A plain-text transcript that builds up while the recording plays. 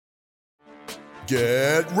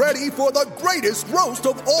Get ready for the greatest roast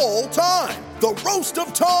of all time, the Roast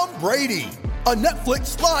of Tom Brady, a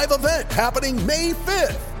Netflix live event happening May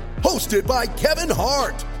 5th. Hosted by Kevin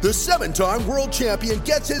Hart, the 7-time world champion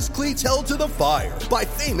gets his cleats held to the fire by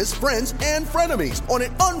famous friends and frenemies on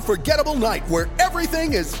an unforgettable night where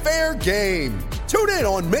everything is fair game. Tune in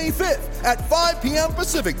on May 5th at 5 p.m.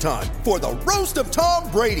 Pacific time for the Roast of Tom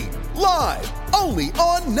Brady, live only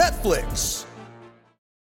on Netflix.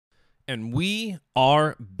 And we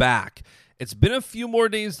are back. It's been a few more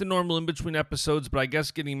days than normal in between episodes, but I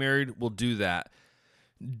guess getting married will do that.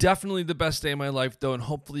 Definitely the best day of my life, though, and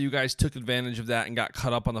hopefully you guys took advantage of that and got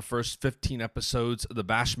caught up on the first 15 episodes of the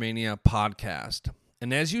Bashmania podcast.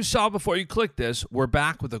 And as you saw before you clicked this, we're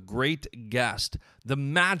back with a great guest, the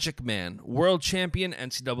Magic Man, world champion,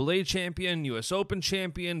 NCAA champion, U.S. Open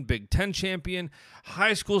champion, Big Ten champion,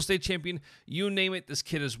 high school state champion, you name it, this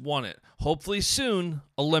kid has won it. Hopefully soon,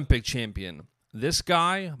 Olympic champion. This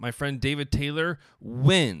guy, my friend David Taylor,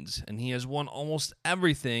 wins, and he has won almost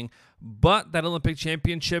everything but that Olympic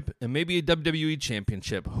championship and maybe a WWE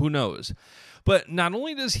championship. Who knows? But not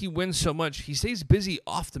only does he win so much, he stays busy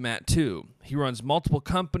off the mat too. He runs multiple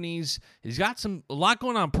companies. He's got a lot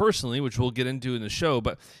going on personally, which we'll get into in the show,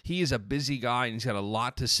 but he is a busy guy and he's got a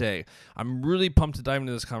lot to say. I'm really pumped to dive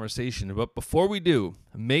into this conversation, but before we do,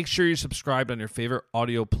 make sure you're subscribed on your favorite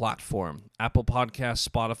audio platform. Apple Podcasts,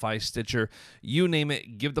 Spotify, Stitcher, you name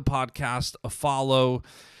it. Give the podcast a follow.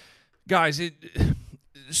 Guys,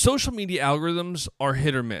 social media algorithms are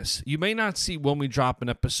hit or miss. You may not see when we drop an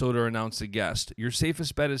episode or announce a guest. Your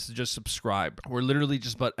safest bet is to just subscribe. We're literally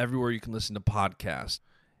just about everywhere you can listen to podcasts.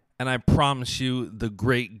 And I promise you, the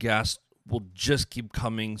great guests will just keep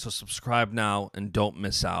coming. So subscribe now and don't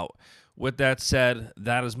miss out. With that said,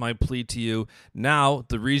 that is my plea to you. Now,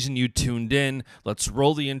 the reason you tuned in, let's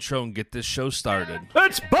roll the intro and get this show started.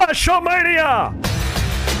 It's Bashmania!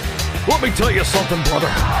 Let me tell you something, brother.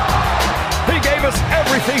 He gave us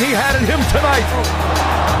everything he had in him tonight.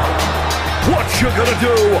 What you gonna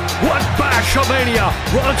do when Bashmania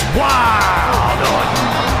runs wild on you?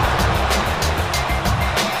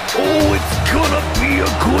 Oh, it's gonna be a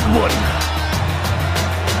good one.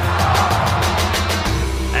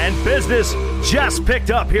 And business just picked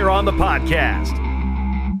up here on the podcast.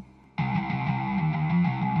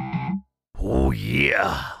 Oh,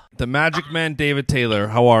 yeah. The Magic Man, David Taylor.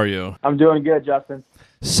 How are you? I'm doing good, Justin.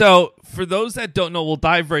 So, for those that don't know, we'll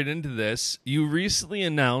dive right into this. You recently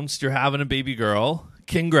announced you're having a baby girl.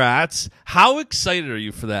 Congrats. How excited are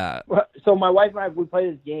you for that? So my wife and I, we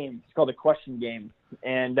play this game. It's called a question game,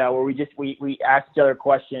 and where we ask each other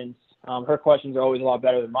questions. Her questions are always a lot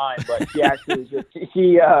better than mine, but she actually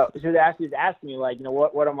she was asking me, like,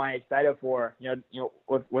 what am I excited for?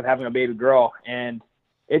 With having a baby girl, and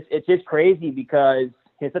it's just crazy because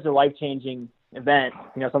it's such a life-changing event,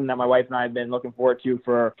 something that my wife and I have been looking forward to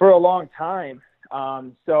for a long time.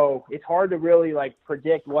 So it's hard to really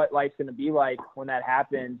predict what life's going to be like when that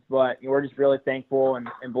happens, but we're just really thankful and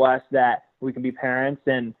blessed that we can be parents,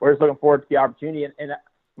 and we're just looking forward to the opportunity. And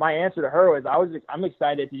my answer to her was I'm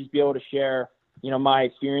excited to just be able to share, my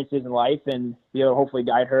experiences in life and be able to hopefully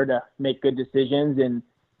guide her to make good decisions and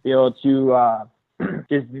be able to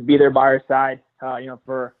just be there by her side,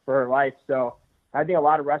 for her life. So I think a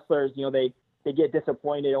lot of wrestlers, they get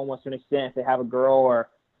disappointed almost to an extent if they have a girl or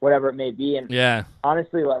whatever it may be. And yeah,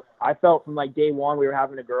 honestly, I felt from day one we were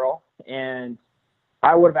having a girl, and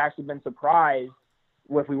I would have actually been surprised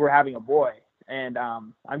if we were having a boy. And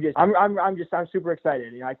I'm super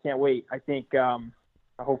excited. I can't wait. I think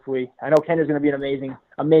hopefully, I know Kendra's going to be an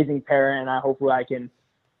amazing parent, and I can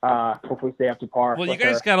hopefully stay up to par. Well, you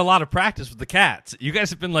guys got a lot of practice with the cats. You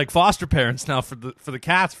guys have been foster parents now for the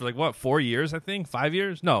cats for 4 years, I think, 5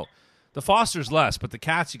 years. No, the fosters less, but the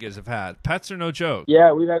cats you guys have had. Pets are no joke.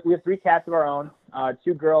 Yeah, we have 3 cats of our own,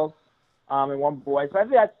 2 girls and 1 boy. So I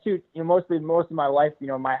think that's two. Most of my life,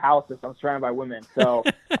 in my house, I'm surrounded by women. So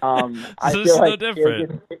I so feel no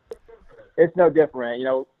different. It's no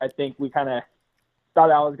different. I think we kind of thought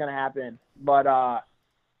that was going to happen, but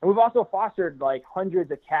and we've also fostered hundreds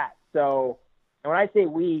of cats. So, and when I say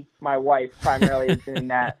we, my wife primarily is doing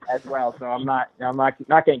that as well. So I'm not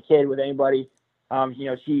getting kid with anybody.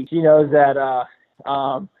 She knows that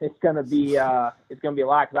it's gonna be a lot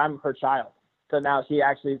because I'm her child. So now she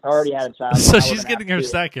actually has already had a child. So she's getting her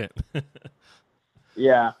second.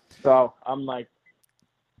 Yeah. So I'm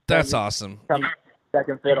that's awesome.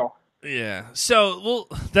 Second fiddle. Yeah. So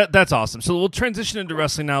that's awesome. So we'll transition into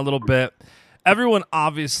wrestling now a little bit. Everyone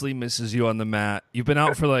obviously misses you on the mat. You've been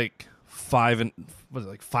out for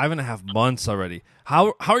 5.5 months already.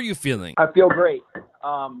 How are you feeling? I feel great.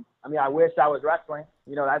 I wish I was wrestling.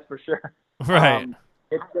 That's for sure. Right.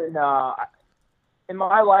 It's been in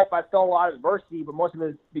my life, I've felt a lot of adversity, but most of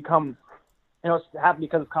it becomes, it's happened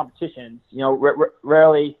because of competitions.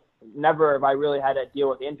 Rarely, never have I really had to deal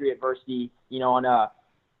with injury adversity, on a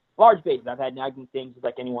large basis. I've had nagging things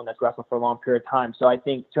like anyone that's wrestled for a long period of time. So I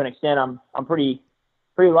think to an extent, I'm pretty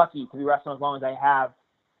lucky to be wrestling as long as I have,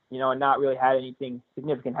 and not really had anything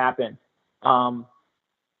significant happen.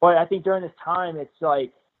 But I think during this time,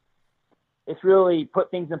 it's really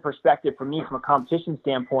put things in perspective for me from a competition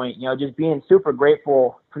standpoint, just being super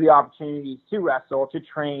grateful for the opportunities to wrestle, to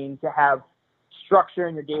train, to have structure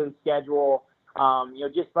in your daily schedule.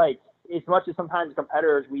 Just like as much as sometimes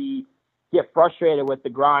competitors, we get frustrated with the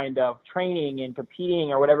grind of training and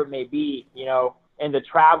competing or whatever it may be, and the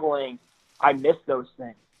traveling, I miss those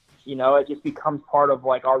things. It just becomes part of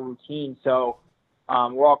like our routine. So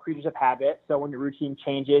we're all creatures of habit. So when your routine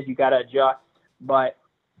changes, you got to adjust. But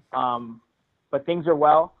things are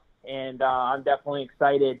well, and I'm definitely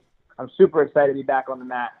excited. I'm super excited to be back on the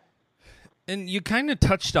mat. And you kind of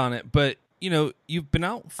touched on it, but, you've been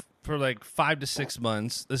out for like 5 to 6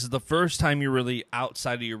 months. This is the first time you're really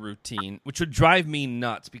outside of your routine, which would drive me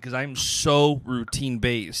nuts because I'm so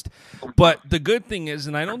routine-based. But the good thing is,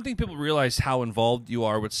 and I don't think people realize how involved you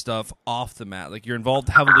are with stuff off the mat. Like, you're involved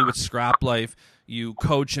heavily with Scrap Life. You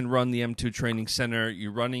coach and run the M2 Training Center.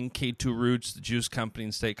 You're running K2 Roots, the juice company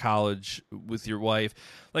in State College with your wife.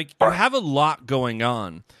 Like, you have a lot going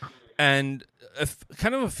on. And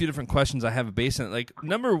kind of a few different questions I have based on it. Like,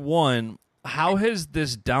 number one, how has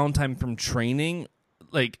this downtime from training,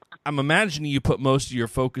 like, I'm imagining you put most of your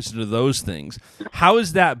focus into those things. How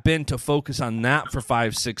has that been to focus on that for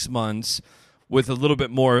 5-6 months with a little bit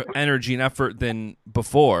more energy and effort than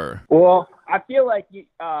before? Well, I feel like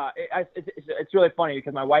it's really funny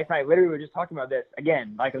because my wife and I literally were just talking about this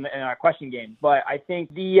again, like in our question game. But I think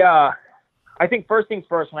first things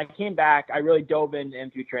first, when I came back, I really dove into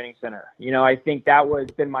M2 Training Center. I think that was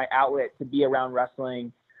been my outlet to be around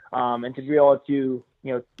wrestling, and to be able to,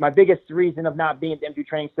 my biggest reason of not being at the M2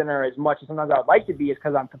 Training Center as much as sometimes I would like to be is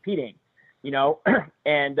because I'm competing,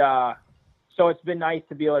 and so it's been nice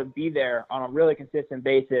to be able to be there on a really consistent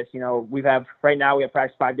basis. Right now we have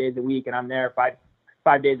practice 5 days a week, and I'm there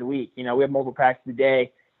five days a week. We have multiple practices a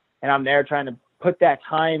day, and I'm there trying to put that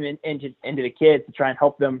time into the kids to try and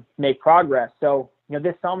help them make progress. So,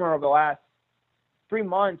 this summer, over the last 3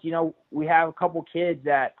 months, we have a couple kids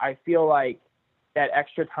that I feel like that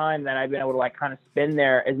extra time that I've been able to like kind of spend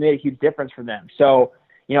there has made a huge difference for them. So,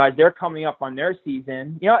 as they're coming up on their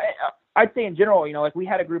season, I'd say in general, like we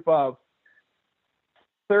had a group of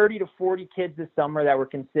 30 to 40 kids this summer that were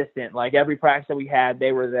consistent. Like every practice that we had,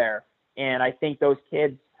 they were there. And I think those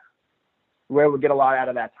kids were able to get a lot out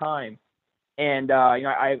of that time. And,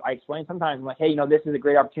 I explain sometimes, I'm like, hey, this is a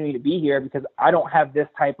great opportunity to be here because I don't have this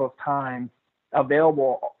type of time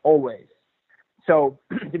available always. So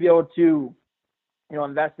to be able to,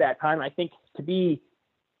 invest that time, I think to be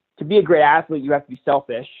a great athlete, you have to be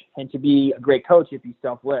selfish, and to be a great coach, you have to be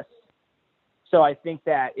selfless. So I think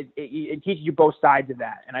that it teaches you both sides of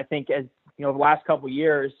that. And I think as, the last couple of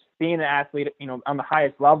years, being an athlete, on the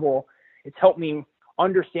highest level, it's helped me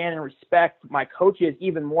understand and respect my coaches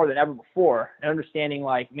even more than ever before. And understanding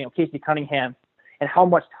like, Casey Cunningham and how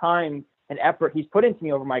much time and effort he's put into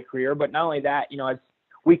me over my career. But not only that, as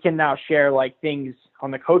we can now share like things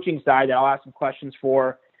on the coaching side that I'll ask some questions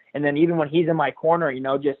for. And then even when he's in my corner,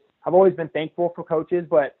 I've always been thankful for coaches,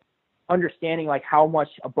 but understanding like how much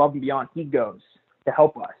above and beyond he goes to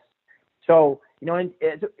help us. So,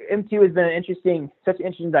 M2 has been such an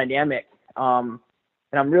interesting dynamic. And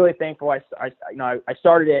I'm really thankful. I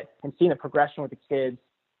started it, and seeing the progression with the kids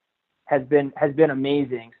has been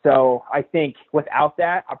amazing. So I think without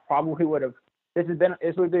that, I probably would have, this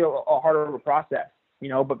would be a harder of a process,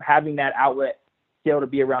 but having that outlet to be able to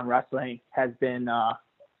be around wrestling has been, I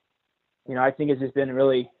think it's just been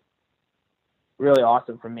really, really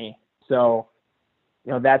awesome for me. So,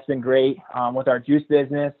 that's been great. With our juice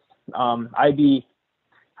business, I'll be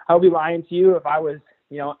lying to you if I was,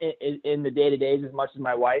 in the day-to-days as much as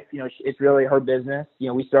my wife. It's really her business.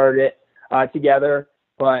 We started it together,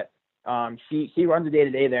 but she runs the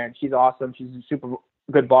day-to-day there, and she's awesome. She's a super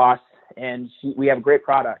good boss, and we have a great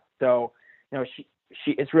product. So,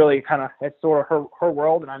 it's really it's sort of her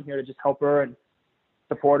world, and I'm here to just help her and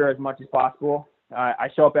support her as much as possible. I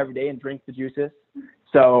show up every day and drink the juices.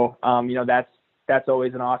 So, that's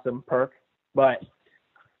always an awesome perk. But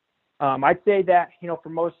I'd say that, for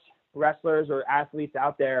most wrestlers or athletes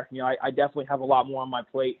out there, I definitely have a lot more on my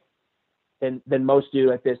plate than most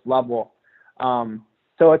do at this level.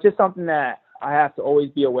 So it's just something that I have to always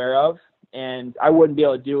be aware of, and I wouldn't be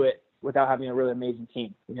able to do it without having a really amazing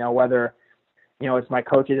team, whether it's my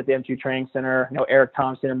coaches at the M2 Training Center, Eric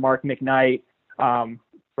Thompson and Mark McKnight,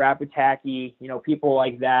 Brad Pataki, people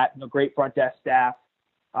like that, great front desk staff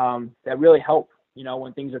that really help,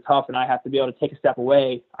 when things are tough and I have to be able to take a step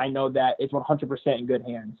away. I know that it's 100% in good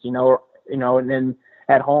hands, and then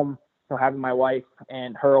at home, having my wife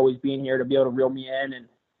and her always being here to be able to reel me in and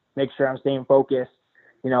make sure I'm staying focused.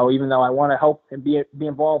 Even though I want to help and be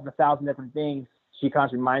involved in 1,000 different things, she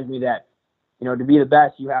constantly reminds me that, to be the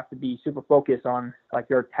best, you have to be super focused on like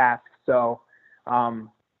your tasks. So,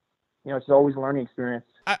 it's always a learning experience.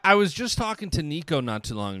 I was just talking to Nico not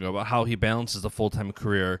too long ago about how he balances a full-time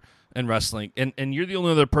career in wrestling, and you're the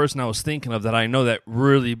only other person I was thinking of that I know that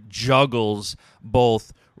really juggles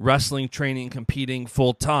both wrestling, training, competing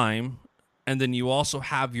full-time, and then you also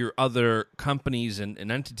have your other companies and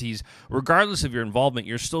entities. Regardless of your involvement,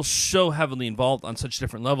 you're still so heavily involved on such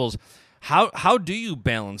different levels. How do you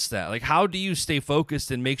balance that? Like, how do you stay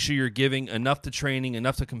focused and make sure you're giving enough to training,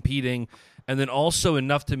 enough to competing, and then also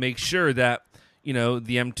enough to make sure that, the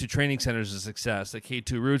M2 Training Center is a success, that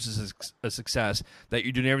K2 Roots is a success, that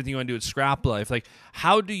you're doing everything you want to do at Scrap Life? Like,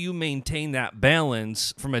 how do you maintain that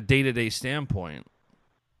balance from a day-to-day standpoint?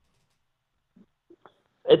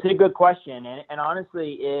 It's a good question, and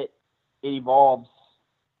honestly, it evolves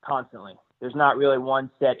constantly. There's not really one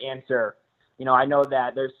set answer. I know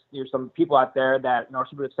that there's some people out there that are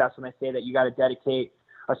super successful, and they say that you got to dedicate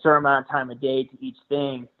a certain amount of time a day to each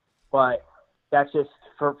thing, but that's just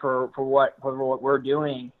for what we're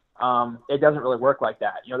doing. It doesn't really work like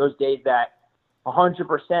that. There's days that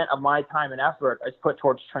 100% of my time and effort is put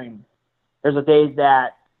towards training. There's days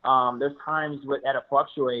that there's times that it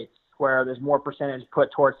fluctuates where there's more percentage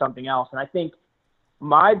put towards something else. And I think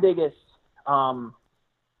my biggest, I'd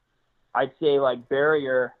say like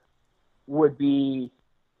barrier would be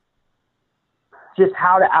just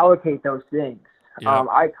how to allocate those things. Yeah.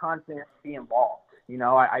 I constantly have to be involved.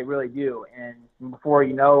 I really do. And before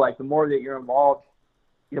like the more that you're involved,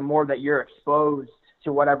 the more that you're exposed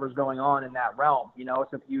to whatever's going on in that realm. So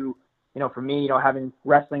if you, for me, having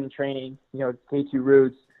wrestling training, K2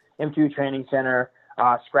 Roots, M2 Training Center,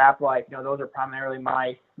 Scrap Life, those are primarily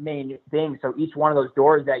my main things. So each one of those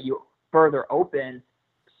doors that you further open,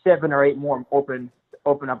 7 or 8 more open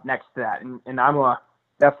up next to that. And I'm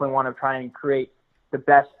definitely want to try and create the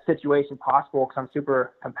best situation possible because I'm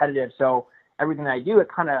super competitive. So everything that I do, it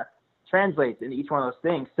kind of translates into each one of those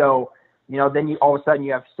things. So, then you all of a sudden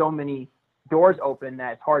you have so many doors open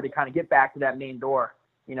that it's hard to kind of get back to that main door,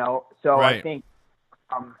 So Right. I think,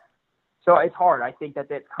 so it's hard. I think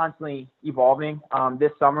that it's constantly evolving.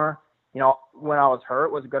 This summer, when I was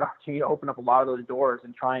hurt, was a good opportunity to open up a lot of those doors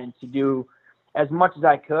and trying to do as much as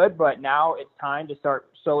I could. But now it's time to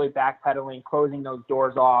start slowly backpedaling, closing those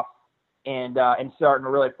doors off, and starting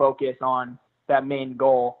to really focus on that main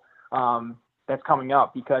goal that's coming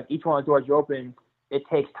up. Because each one of those doors you open, it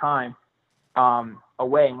takes time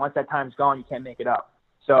away, and once that time's gone, you can't make it up.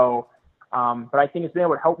 So, but I think it's been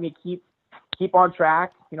able to help me keep on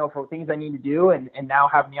track, for things I need to do, and now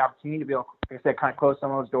having the opportunity to be able, like I said, kind of close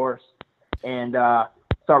some of those doors and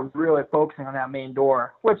start really focusing on that main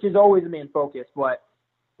door, which is always the main focus. But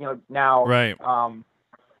now, Right.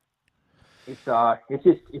 It's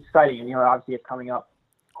just exciting, and obviously it's coming up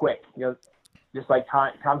quick. Just like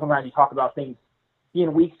time. Sometimes you talk about things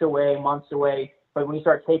being weeks away, months away, but when you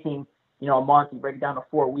start taking a month, you break it down to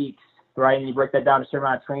 4 weeks, right? And you break that down to a certain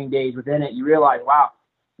amount of training days within it, you realize, wow,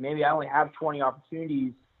 maybe I only have 20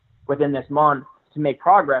 opportunities within this month to make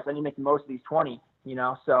progress. I need to make the most of these 20,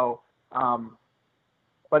 So,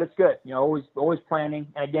 but it's good, always planning.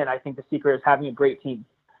 And again, I think the secret is having a great team.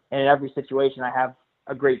 And in every situation, I have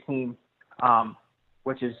a great team,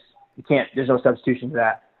 which is there's no substitution to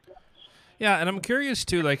that. Yeah, and I'm curious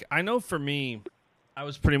too. Like, I know for me, I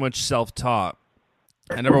was pretty much self-taught.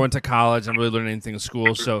 I never went to college. I didn't really learn anything in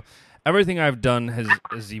school, so everything I've done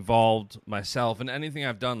has evolved myself. And anything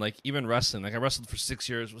I've done, like even wrestling, like I wrestled for 6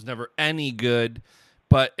 years, was never any good,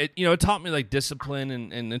 but it taught me like discipline,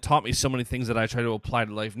 and it taught me so many things that I try to apply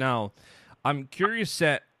to life now. I'm curious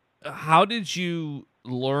that how did you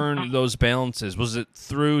learn those balances? Was it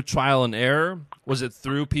through trial and error? Was it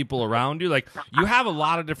through people around you? Like, you have a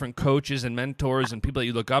lot of different coaches and mentors and people that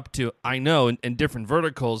you look up to, I know, in different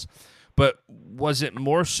verticals, but was it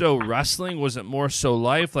more so wrestling? Was it more so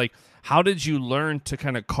life? Like, how did you learn to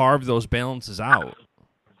kind of carve those balances out?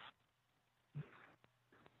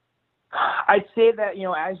 I'd say that,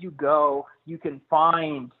 as you go, you can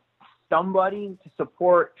find somebody to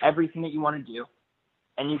support everything that you want to do.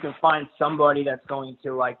 And you can find somebody that's going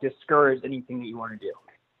to like discourage anything that you want to do.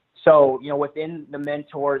 So, within the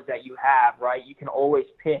mentors that you have, right, you can always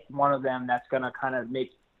pick one of them that's going to kind of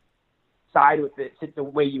side with it, it's the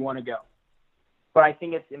way you want to go. But I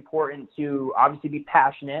think it's important to obviously be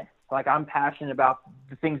passionate. Like, I'm passionate about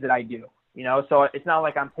the things that I do, you know, so it's not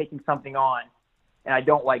like I'm taking something on and I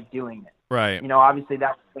don't like doing it. Right. You know, obviously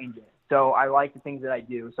that would change it. So I like the things that I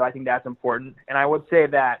do. So I think that's important. And I would say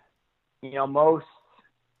that, most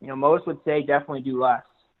would say definitely do less.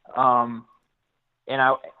 But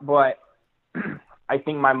I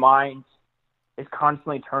think my mind is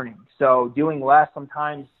constantly turning. So doing less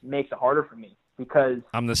sometimes makes it harder for me because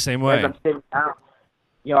I'm the same way. as I'm sitting down,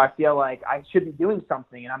 I feel like I should be doing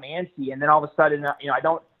something and I'm antsy. And then all of a sudden, I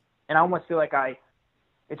don't, and I almost feel like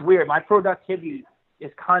it's weird. My productivity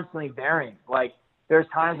is constantly varying. Like, there's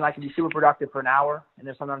times when I can be super productive for an hour, and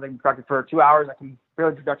there's sometimes I can be productive for 2 hours. I can be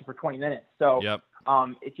really productive for 20 minutes. So, yep.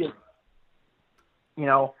 It's just,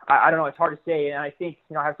 I don't know. It's hard to say. And I think,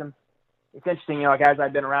 it's interesting, like, as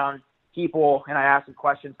I've been around people and I ask them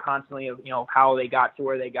questions constantly of, how they got to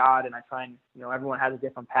where they got, and I try and, everyone has a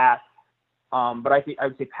different path. But I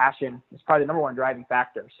would say passion is probably the number one driving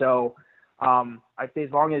factor. So, I'd say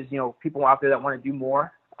as long as, people out there that want to do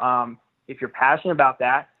more, if you're passionate about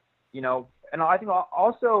that, and I think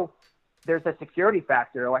also there's a security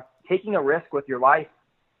factor. Like, taking a risk with your life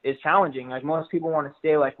is challenging. Like, most people want to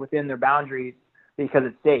stay like within their boundaries because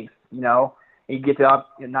it's safe. You get up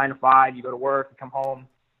 9 to 5, you go to work, you come home, and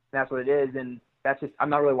that's what it is. And that's just, I'm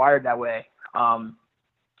not really wired that way. I'm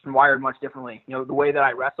wired much differently. The way that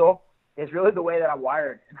I wrestle is really the way that I'm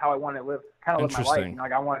wired and how I want to live my life.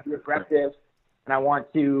 Like, I want to be aggressive, and I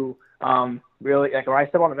want to really, like, when I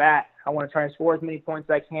step on the mat, I want to try and score as many points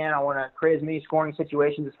as I can. I want to create as many scoring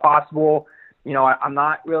situations as possible. I'm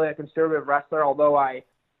not really a conservative wrestler, although I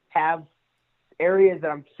have areas that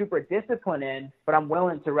I'm super disciplined in, but I'm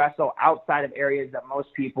willing to wrestle outside of areas that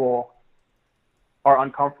most people are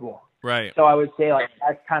uncomfortable. Right. So I would say, like,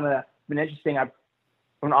 that's kind of been interesting.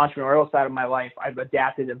 From an entrepreneurial side of my life, I've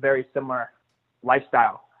adapted a very similar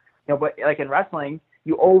lifestyle. But like in wrestling,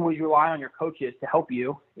 you always rely on your coaches to help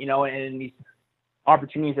you, and in these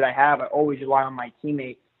opportunities that I have, I always rely on my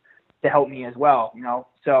teammates to help me as well,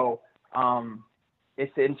 So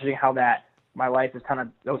it's interesting how that my life is kind of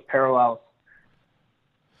those parallels,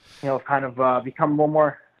 kind of become a little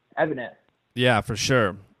more evident. Yeah, for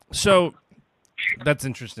sure. So that's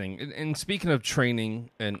interesting. And speaking of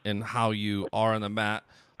training and how you are on the mat,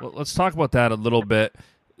 well, let's talk about that a little bit.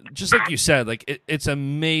 Just like you said, like it's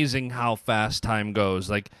amazing how fast time goes.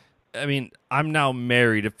 Like, I mean, I'm now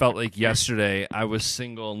married. It felt like yesterday I was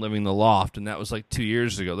single and living in the loft, and that was like 2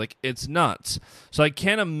 years ago. Like, it's nuts. So I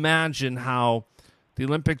can't imagine how the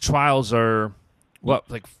Olympic trials are,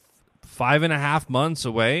 like 5.5 months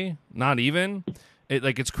away? Not even?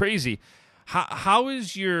 It's crazy. How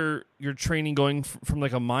is your training going from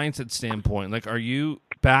like a mindset standpoint? Like, are you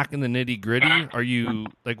back in the nitty gritty? Are you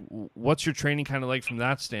like, what's your training kind of like from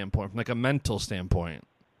that standpoint, from like a mental standpoint?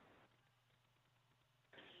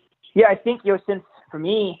 Yeah, I think, since for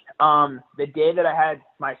me, the day that I had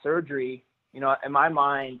my surgery, in my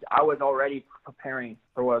mind, I was already preparing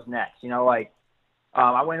for what was next.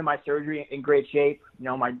 I went in my surgery in great shape.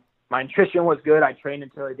 My nutrition was good. I trained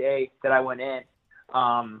until the day that I went in.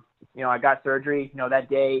 I got surgery, that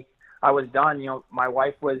day I was done. My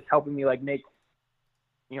wife was helping me like make,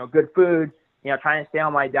 good food, trying to stay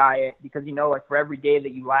on my diet because, like for every day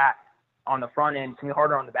that you lack on the front end, it's going to be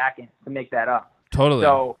harder on the back end to make that up. Totally.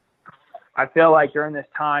 So I feel like during this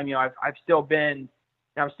time, I'm still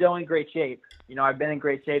in great shape. I've been in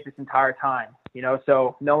great shape this entire time,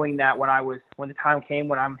 so knowing that when the time came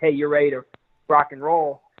when you're ready to rock and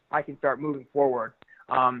roll, I can start moving forward.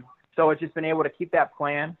 So it's just been able to keep that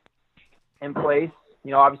plan in place.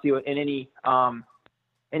 Obviously in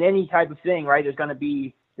any type of thing, right? There's going to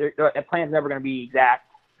be, a plan's never going to be exact,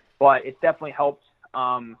 but it's definitely helped,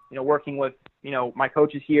 working with, my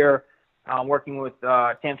coaches here, working with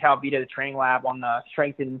Sam Calvita, the training lab on the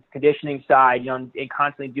strength and conditioning side, and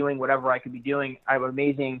constantly doing whatever I could be doing. I have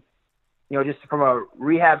amazing, just from a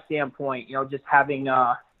rehab standpoint, just having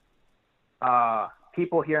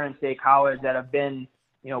people here in State College that have been,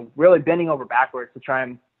 really bending over backwards to try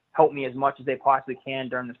and help me as much as they possibly can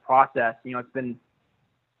during this process. It's been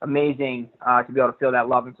amazing to be able to feel that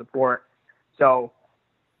love and support. So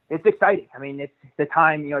it's exciting. I mean, it's the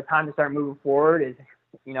time, time to start moving forward is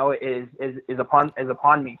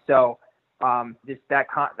upon me. So just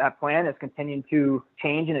that plan is continuing to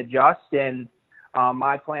change and adjust. And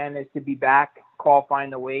my plan is to be back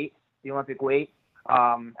qualifying the Olympic weight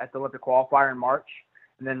at the Olympic qualifier in March,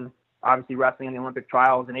 and then obviously wrestling in the Olympic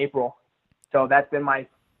trials in April. So that's been my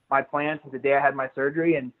plan since the day I had my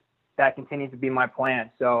surgery, and that continues to be my plan.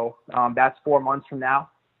 So that's 4 months from now.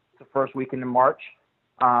 It's the first weekend in March.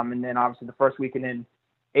 And then obviously the first weekend in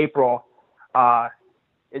April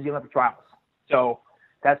is the Olympic trials. So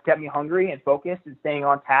that's kept me hungry and focused and staying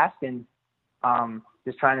on task and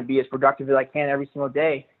just trying to be as productive as I can every single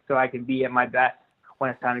day so I can be at my best when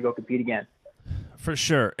it's time to go compete again. For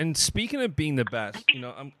sure. And speaking of being the best,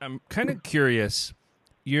 I'm kind of curious.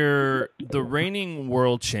 You're the reigning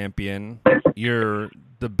world champion. You're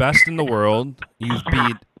the best in the world. You've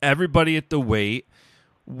beat everybody at the weight.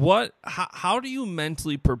 How do you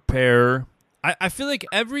mentally prepare? I feel like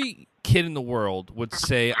every kid in the world would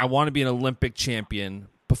say, I want to be an Olympic champion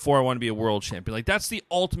before I want to be a world champion. Like, that's the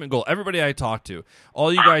ultimate goal. Everybody I talk to,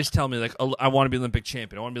 all you guys tell me, like, I want to be Olympic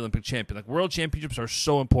champion. I want to be Olympic champion. Like, world championships are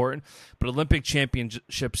so important, but Olympic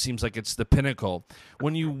championship seems like it's the pinnacle.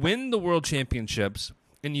 When you win the world championships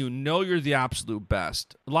and you know you're the absolute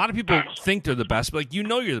best, a lot of people think they're the best, but, like, you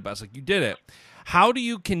know you're the best. Like, you did it. How do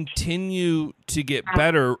you continue to get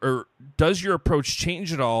better, or does your approach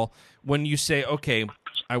change at all when you say, okay,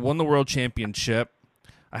 I won the world championship,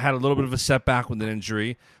 I had a little bit of a setback with an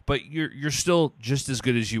injury, but you're still just as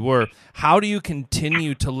good as you were. How do you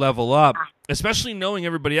continue to level up, especially knowing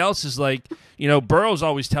everybody else is like, Burroughs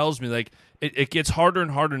always tells me, like, it gets harder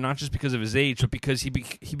and harder, not just because of his age, but because he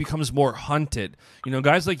becomes more hunted.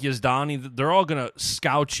 Guys like Yazdani, they're all going to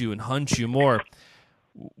scout you and hunt you more.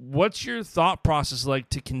 What's your thought process like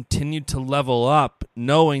to continue to level up,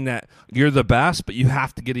 knowing that you're the best, but you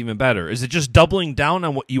have to get even better? Is it just doubling down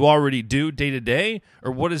on what you already do day to day,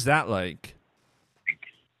 or what is that like?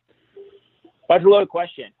 That's a loaded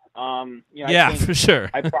question. Yeah, for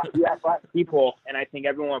sure. You ask a lot of people, and I think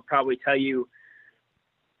everyone would probably tell you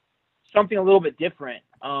something a little bit different.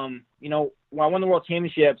 When I won the World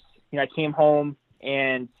Championships, I came home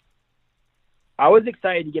and I was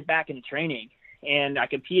excited to get back into training. And I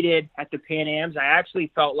competed at the Pan Ams. I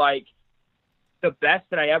actually felt like the best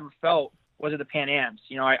that I ever felt was at the Pan Ams.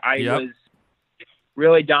 I was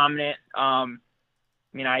really dominant. I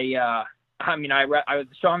was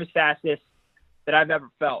the strongest, fastest that I've ever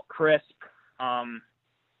felt, crisp.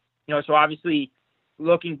 So obviously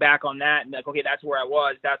looking back on that and like, okay, that's where I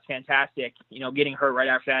was. That's fantastic. Getting hurt right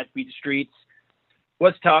after that to beat the streets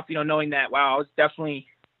was tough. Knowing that, wow, I was definitely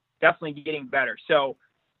getting better. So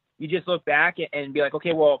you just look back and be like,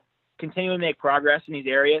 okay, well, continue to make progress in these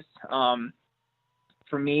areas.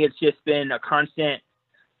 For me, it's just been a constant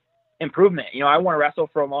improvement. I want to wrestle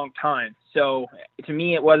for a long time. So to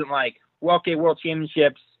me, it wasn't like, well, okay, world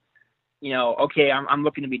championships, okay, I'm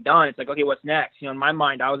looking to be done. It's like, okay, what's next? In my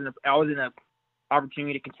mind, I was in a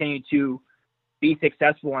opportunity to continue to be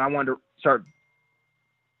successful, and I wanted to start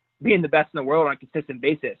being the best in the world on a consistent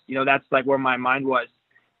basis. That's like where my mind was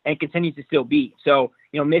and continues to still be. So,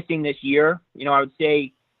 missing this year, I would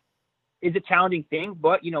say is a challenging thing,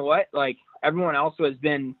 but you know what? Like, everyone else has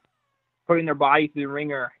been putting their body through the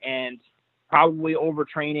ringer and probably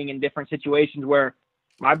overtraining in different situations where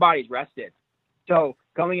my body's rested. So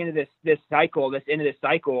coming into this cycle,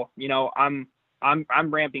 I'm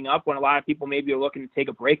ramping up when a lot of people maybe are looking to take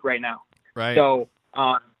a break right now. Right. So,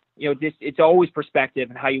 it's always perspective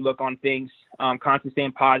and how you look on things, constantly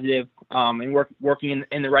staying positive, and working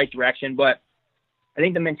in the right direction. But I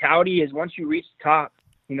think the mentality is once you reach the top,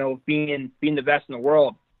 being the best in the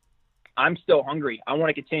world, I'm still hungry. I want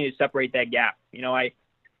to continue to separate that gap.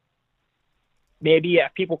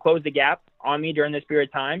 If people close the gap on me during this period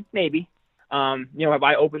of time, maybe, if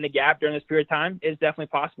I open the gap during this period of time, it's definitely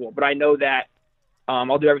possible. But I know that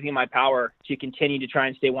I'll do everything in my power to continue to try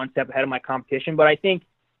and stay one step ahead of my competition. But I think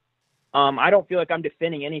I don't feel like I'm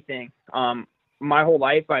defending anything. My whole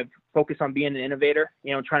life, I've focused on being an innovator,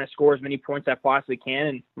 trying to score as many points as I possibly can.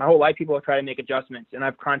 And my whole life, people have tried to make adjustments, and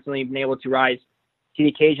I've constantly been able to rise to the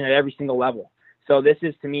occasion at every single level. So this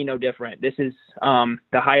is, to me, no different. This is the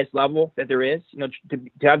highest level that there is. To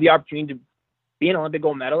have the opportunity to be an Olympic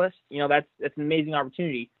gold medalist, that's an amazing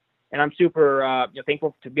opportunity. And I'm super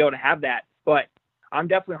thankful to be able to have that. But I'm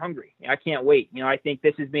definitely hungry. I can't wait. I think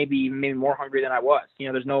this is maybe more hungry than I was.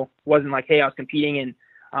 Wasn't like, hey, I was competing and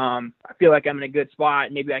I feel like I'm in a good spot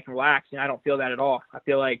and maybe I can relax. I don't feel that at all. I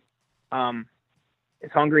feel like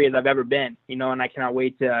as hungry as I've ever been, and I cannot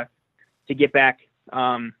wait to get back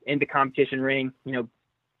in the competition ring,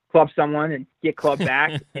 club someone and get clubbed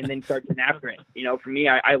back and then start getting after it. For me,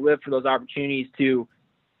 I live for those opportunities to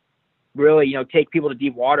really, take people to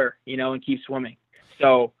deep water, and keep swimming.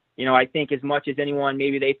 So, I think as much as anyone,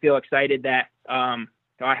 maybe they feel excited that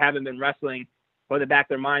I haven't been wrestling, but in the back of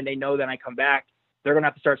their mind, they know that I come back, they're going to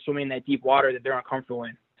have to start swimming in that deep water that they're uncomfortable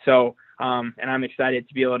in. So, and I'm excited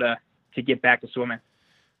to be able to get back to swimming.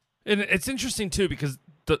 And it's interesting, too, because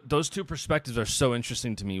those two perspectives are so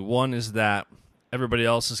interesting to me. One is that everybody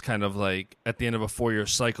else is kind of like at the end of a 4-year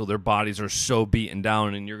cycle, their bodies are so beaten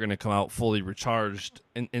down and you're going to come out fully recharged.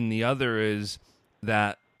 And the other is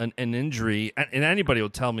that an injury, and anybody will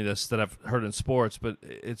tell me this that I've heard in sports, but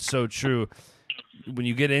it's so true. When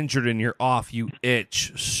you get injured and you're off, you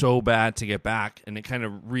itch so bad to get back, and it kind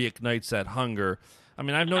of reignites that hunger. I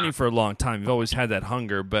mean, I've known you for a long time. You've always had that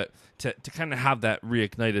hunger, but to kind of have that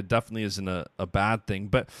reignited definitely isn't a bad thing.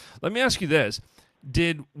 But let me ask you this.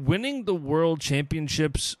 Did winning the World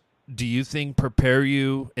Championships, do you think, prepare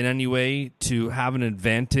you in any way to have an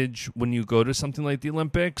advantage when you go to something like the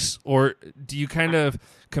Olympics? Or do you kind of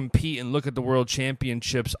compete and look at the World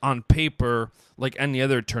Championships on paper like any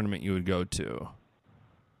other tournament you would go to?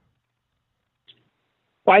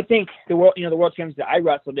 Well, I think the world championships that I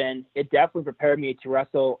wrestled in, it definitely prepared me to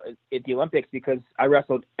wrestle at the Olympics because I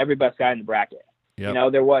wrestled every best guy in the bracket.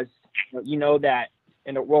 Yep. There was, that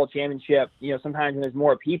in the World Championship, sometimes when there's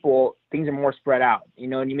more people, things are more spread out,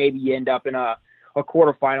 and you end up in a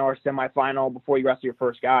quarterfinal or semifinal before you wrestle your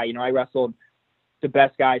first guy. I wrestled the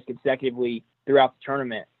best guys consecutively throughout the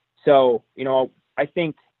tournament. So, I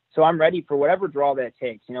think, so I'm ready for whatever draw that it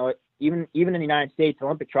takes, even in the United States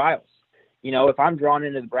Olympic trials. If I'm drawn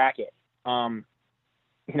into the bracket, then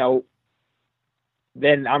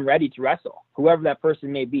I'm ready to wrestle whoever that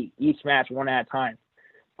person may be, each match one at a time.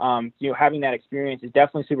 Having that experience is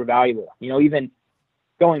definitely super valuable. Even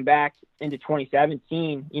going back into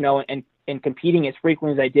 2017, and competing as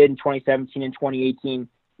frequently as I did in 2017 and 2018,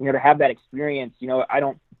 to have that experience,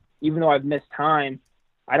 even though I've missed time,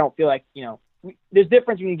 I don't feel like, there's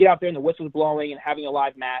difference when you get out there and the whistle's blowing and having a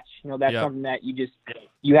live match. That's something that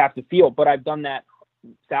you have to feel. But I've done that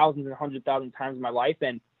thousands and hundreds of thousands of times in my life,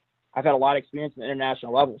 and I've had a lot of experience at the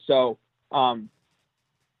international level. So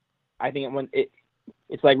I think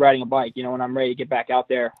it's like riding a bike. When I'm ready to get back out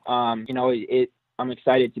there, I'm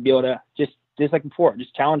excited to be able to just like before,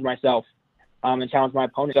 just challenge myself and challenge my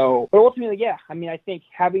opponent. So, but ultimately, I think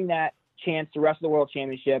having that chance to wrestle the World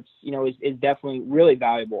Championships, is definitely really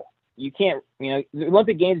valuable. You can't, the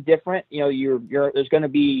Olympic Games is different. There's going to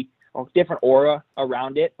be a different aura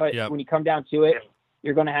around it, but when you come down to it,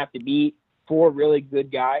 you're going to have to beat 4 really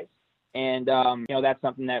good guys, and that's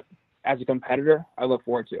something that, as a competitor, I look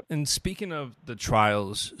forward to. And speaking of the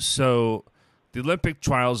trials, so the Olympic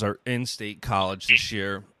trials are in State College this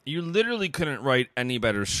year. You literally couldn't write any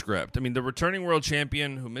better script. I mean, the returning world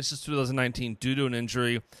champion who misses 2019 due to an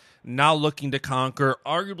injury, now looking to conquer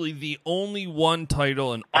arguably the only one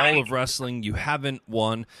title in all of wrestling you haven't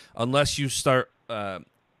won, unless you start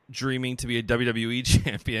dreaming to be a WWE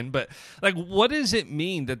champion. But, what does it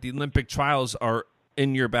mean that the Olympic trials are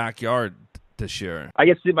in your backyard this year? I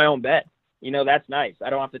get to sleep in my own bed. That's nice. I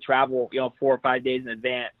don't have to travel, 4 or 5 days in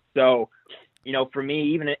advance. So, for me,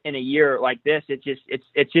 even in a year like this,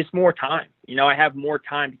 it's just more time. I have more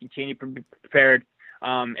time to continue to be prepared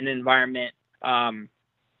in an environment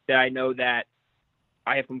that I know that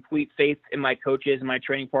I have complete faith in my coaches and my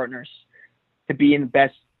training partners to be in the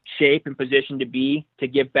best shape and position to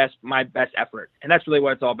give my best effort. And that's really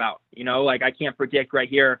what it's all about. I can't predict right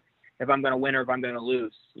here if I'm going to win or if I'm going to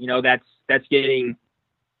lose. That's getting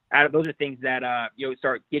out of, those are things that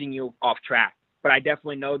start getting you off track. But I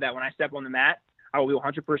definitely know that when I step on the mat, I will be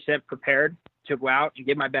 100% prepared to go out and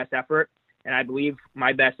give my best effort. And I believe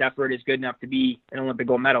my best effort is good enough to be an Olympic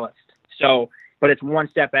gold medalist. So, but it's one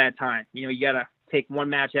step at a time. You got to take one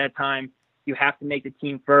match at a time. You have to make the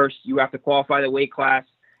team first. You have to qualify the weight class,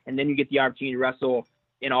 and then you get the opportunity to wrestle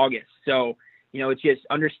in August. So, it's just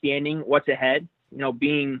understanding what's ahead,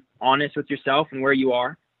 being honest with yourself and where you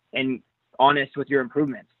are, and honest with your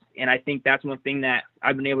improvements. And I think that's one thing that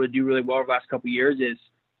I've been able to do really well over the last couple of years is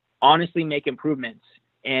honestly make improvements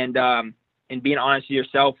and being honest with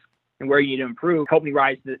yourself and where you need to improve, help me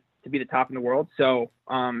rise to be the top in the world. So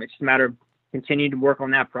it's just a matter of continuing to work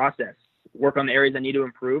on that process, work on the areas I need to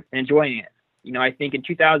improve and enjoying it. I think in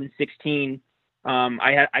 2016,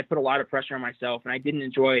 I put a lot of pressure on myself and I didn't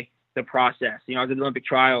enjoy the process. I was at the Olympic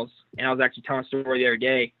trials and I was actually telling a story the other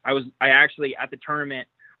day. I actually at the tournament,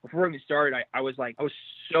 before we even started, I was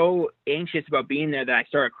so anxious about being there that I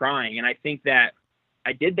started crying. And I think that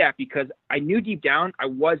I did that because I knew deep down I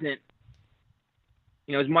wasn't,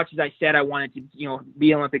 as much as I said I wanted to,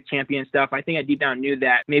 be Olympic champion and stuff, I think I deep down knew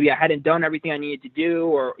that maybe I hadn't done everything I needed to do,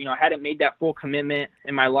 or, I hadn't made that full commitment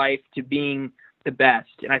in my life to being the best.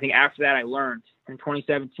 And I think after that, I learned. In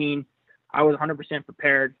 2017, I was 100%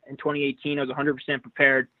 prepared. In 2018, I was 100%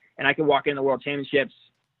 prepared. And I could walk in the World Championships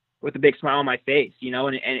with a big smile on my face,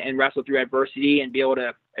 and wrestle through adversity and be able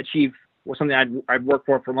to achieve something I've worked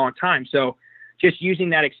for a long time. So just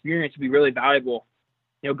using that experience to be really valuable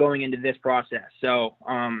going into this process. So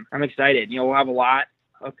I'm excited. We'll have a lot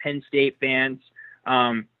of Penn State fans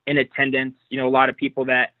in attendance, a lot of people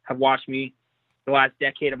that have watched me the last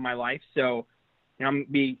decade of my life. So, I'm going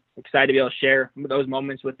to be excited to be able to share those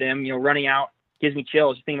moments with them. Running out gives me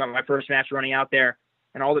chills. Just thinking about my first match running out there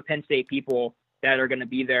and all the Penn State people that are going to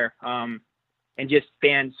be there, and just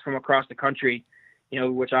fans from across the country,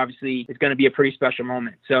 which obviously is going to be a pretty special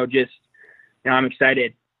moment. So just, I'm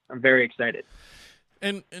excited. I'm very excited.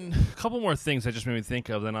 And a couple more things that just made me think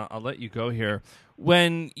of, then I'll let you go here.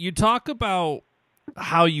 When you talk about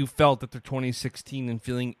how you felt after 2016 and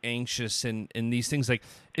feeling anxious and these things, like,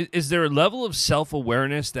 is there a level of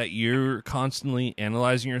self-awareness that you're constantly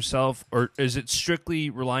analyzing yourself, or is it strictly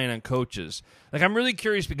relying on coaches? Like, I'm really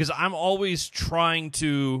curious because I'm always trying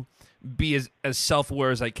to be as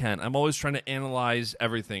self-aware as I can. I'm always trying to analyze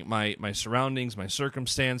everything, my surroundings, my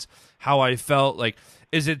circumstance, how I felt. Like,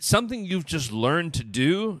 is it something you've just learned to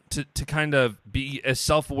do to kind of be as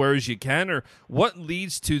self-aware as you can, or what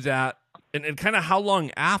leads to that? And kind of how long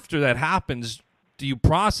after that happens do you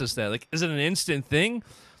process that? Like, is it an instant thing?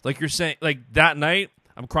 Like you're saying, like that night,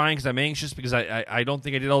 I'm crying because I'm anxious because I don't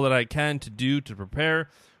think I did all that I can to prepare.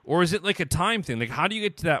 Or is it like a time thing? Like, how do you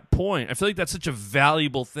get to that point? I feel like that's such a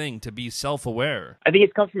valuable thing to be self-aware. I think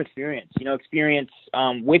it comes from experience, experience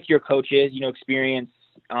with your coaches, experience,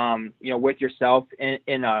 with yourself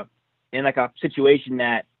in like a situation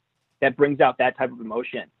that brings out that type of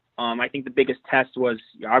emotion. I think the biggest test was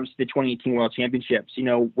obviously the 2018 World Championships,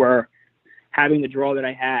 where having the draw that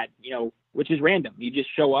I had, which is random. You just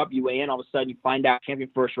show up, you weigh in, all of a sudden you find out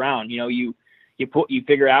champion first round. You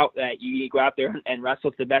figure out that you go out there and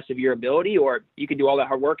wrestle to the best of your ability, or you can do all that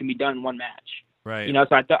hard work and be done in one match. Right.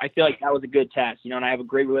 So I feel like that was a good test, and I have a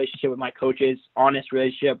great relationship with my coaches, honest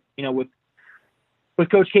relationship, with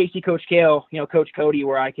Coach Casey, Coach Kale, Coach Cody,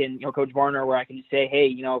 where I can, Coach Varner, where I can just say,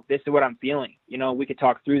 hey, this is what I'm feeling. We could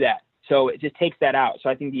talk through that. So it just takes that out. So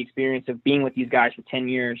I think the experience of being with these guys for 10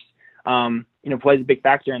 years, plays a big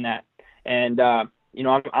factor in that. And, I'm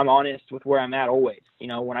honest with where I'm at always,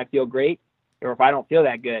 when I feel great or if I don't feel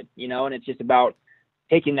that good, and it's just about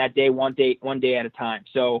taking that day, one day at a time.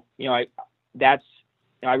 So, I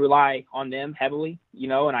rely on them heavily,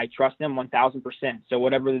 and I trust them 1,000%. So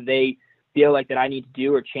whatever they feel like that I need to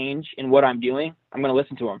do or change in what I'm doing, I'm going to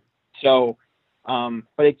listen to them. So,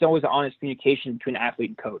 but it's always an honest communication between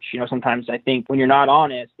athlete and coach. Sometimes I think when you're not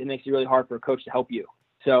honest, it makes it really hard for a coach to help you.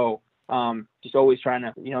 So, just always trying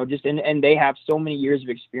to, and they have so many years of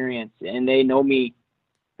experience and they know me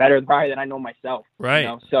better probably than I know myself. Right.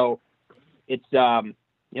 So it's,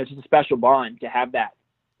 it's just a special bond to have that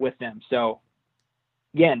with them. So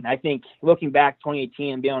again, I think looking back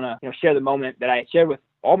 2018 and being able to, share the moment that I shared with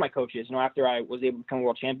all my coaches, after I was able to become a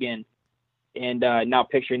world champion, and now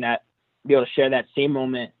picturing that, be able to share that same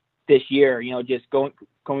moment this year, just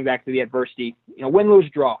going back to the adversity, win, lose,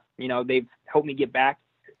 draw, they've helped me get back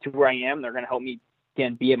to where I am. They're going to help me,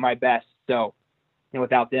 again, be at my best. So,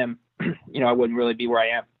 without them, I wouldn't really be where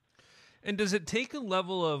I am. And does it take a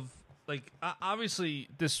level of, like, obviously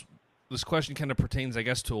this question kind of pertains, I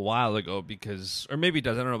guess, to a while ago because, or maybe it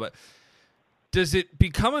does, I don't know, but does it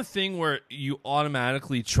become a thing where you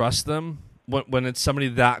automatically trust them when it's somebody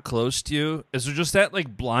that close to you? Is there just that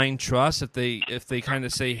like blind trust if they kind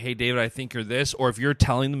of say, hey, David, I think you're this, or if you're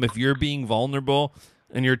telling them, if you're being vulnerable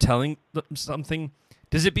and you're telling them something,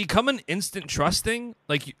 does it become an instant trust thing?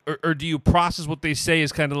 Like, or do you process what they say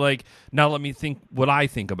as kind of like, now let me think what I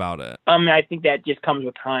think about it? I think that just comes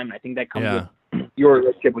with time. I think that comes with your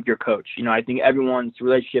relationship with your coach. I think everyone's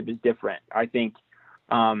relationship is different. I think,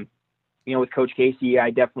 with Coach Casey, I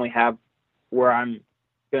definitely have where I'm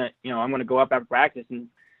going to go up after practice and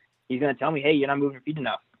he's going to tell me, hey, you're not moving your feet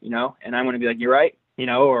enough, and I'm going to be like, you're right.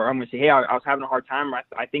 Or I'm going to say, hey, I was having a hard time.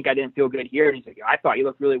 I think I didn't feel good here. And he's like, I thought you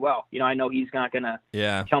looked really well. I know he's not going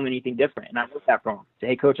to tell me anything different. And I know that from him. Say,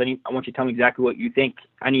 hey, Coach, I want you to tell me exactly what you think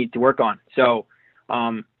I need to work on. So,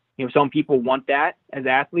 some people want that as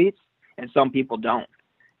athletes and some people don't.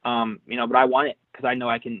 But I want it because I know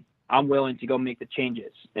I'm willing to go make the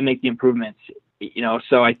changes and make the improvements,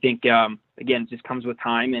 So I think, again, it just comes with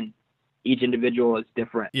time and each individual is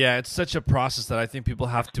different. Yeah, it's such a process that I think people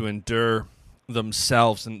have to endure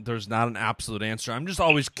themselves, and there's not an absolute answer. I'm just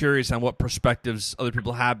always curious on what perspectives other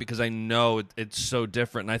people have because I know it's so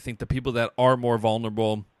different, and I think the people that are more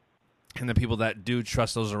vulnerable and the people that do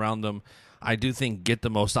trust those around them, I do think get the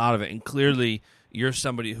most out of it. And clearly you're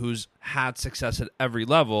somebody who's had success at every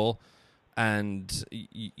level, and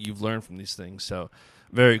you've learned from these things. So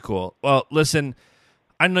very cool. Well, listen,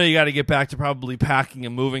 I know you got to get back to probably packing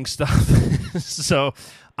and moving stuff. So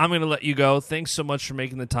I'm going to let you go. Thanks so much for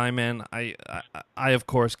making the time, man. I of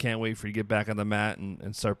course, can't wait for you to get back on the mat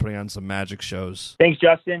and start putting on some magic shows. Thanks,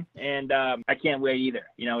 Justin. And I can't wait either.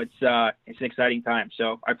 It's an exciting time,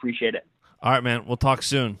 so I appreciate it. All right, man. We'll talk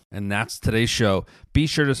soon. And that's today's show. Be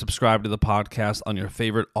sure to subscribe to the podcast on your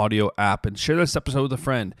favorite audio app and share this episode with a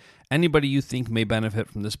friend. Anybody you think may benefit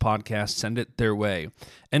from this podcast, send it their way.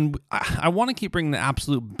 And I want to keep bringing the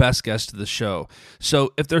absolute best guests to the show.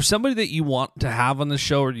 So if there's somebody that you want to have on the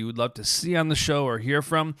show or you would love to see on the show or hear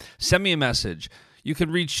from, send me a message. You can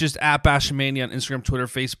reach just at Bashmania on Instagram, Twitter,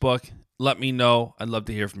 Facebook. Let me know. I'd love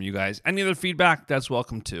to hear from you guys. Any other feedback, that's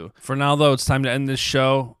welcome too. For now, though, it's time to end this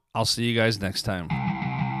show. I'll see you guys next time.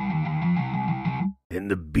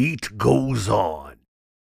 And the beat goes on.